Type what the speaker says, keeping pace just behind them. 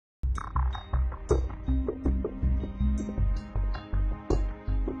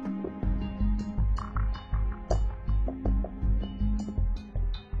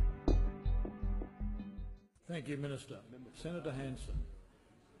Thank you, Minister. Senator Hanson.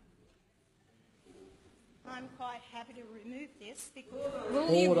 I'm quite happy to remove this because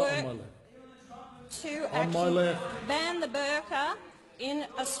will you Order work on my left. to On my actually left. ban the burqa in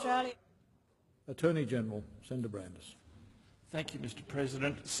Australia? Attorney General, Senator Brandis. Thank you, Mr.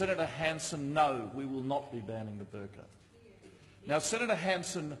 President. Senator Hanson, no, we will not be banning the burqa. Now, Senator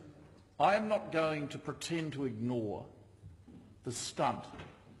Hanson, I am not going to pretend to ignore the stunt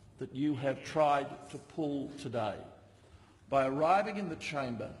that you have tried to pull today by arriving in the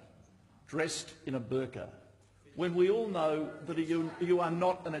chamber dressed in a burqa when we all know that you are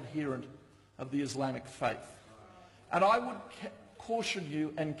not an adherent of the Islamic faith. And I would caution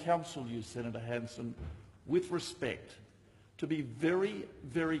you and counsel you, Senator Hanson, with respect, to be very,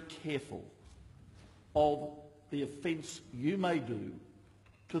 very careful of the offence you may do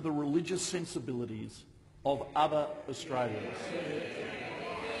to the religious sensibilities of other Australians.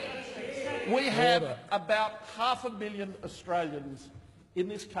 We have about 500,000 Australians in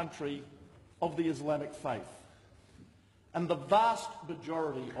this country of the Islamic faith, and the vast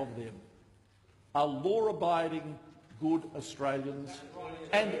majority of them are law-abiding, good Australians,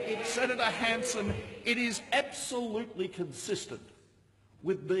 and Senator Hanson, it is absolutely consistent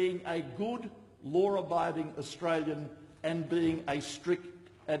with being a good, law-abiding Australian and being a strict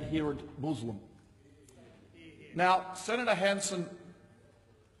adherent Muslim. Now, Senator Hanson,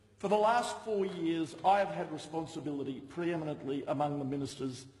 for the last 4 years, I have had responsibility preeminently among the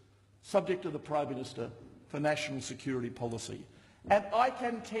ministers subject to the Prime Minister for National Security Policy. And I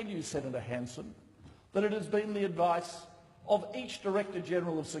can tell you, Senator Hanson, that it has been the advice of each Director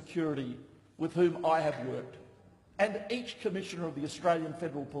General of Security with whom I have worked, and each Commissioner of the Australian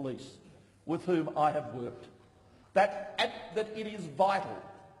Federal Police with whom I have worked, that it is vital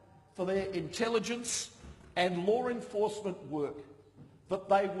for their intelligence and law enforcement work that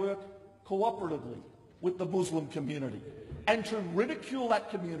they work cooperatively with the Muslim community. And to ridicule that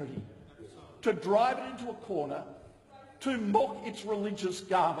community, to drive it into a corner, to mock its religious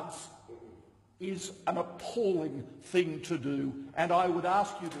garments, is an appalling thing to do, and I would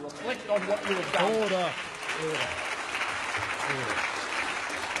ask you to reflect on what you have done. Order.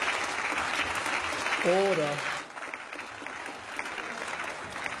 Order. Order.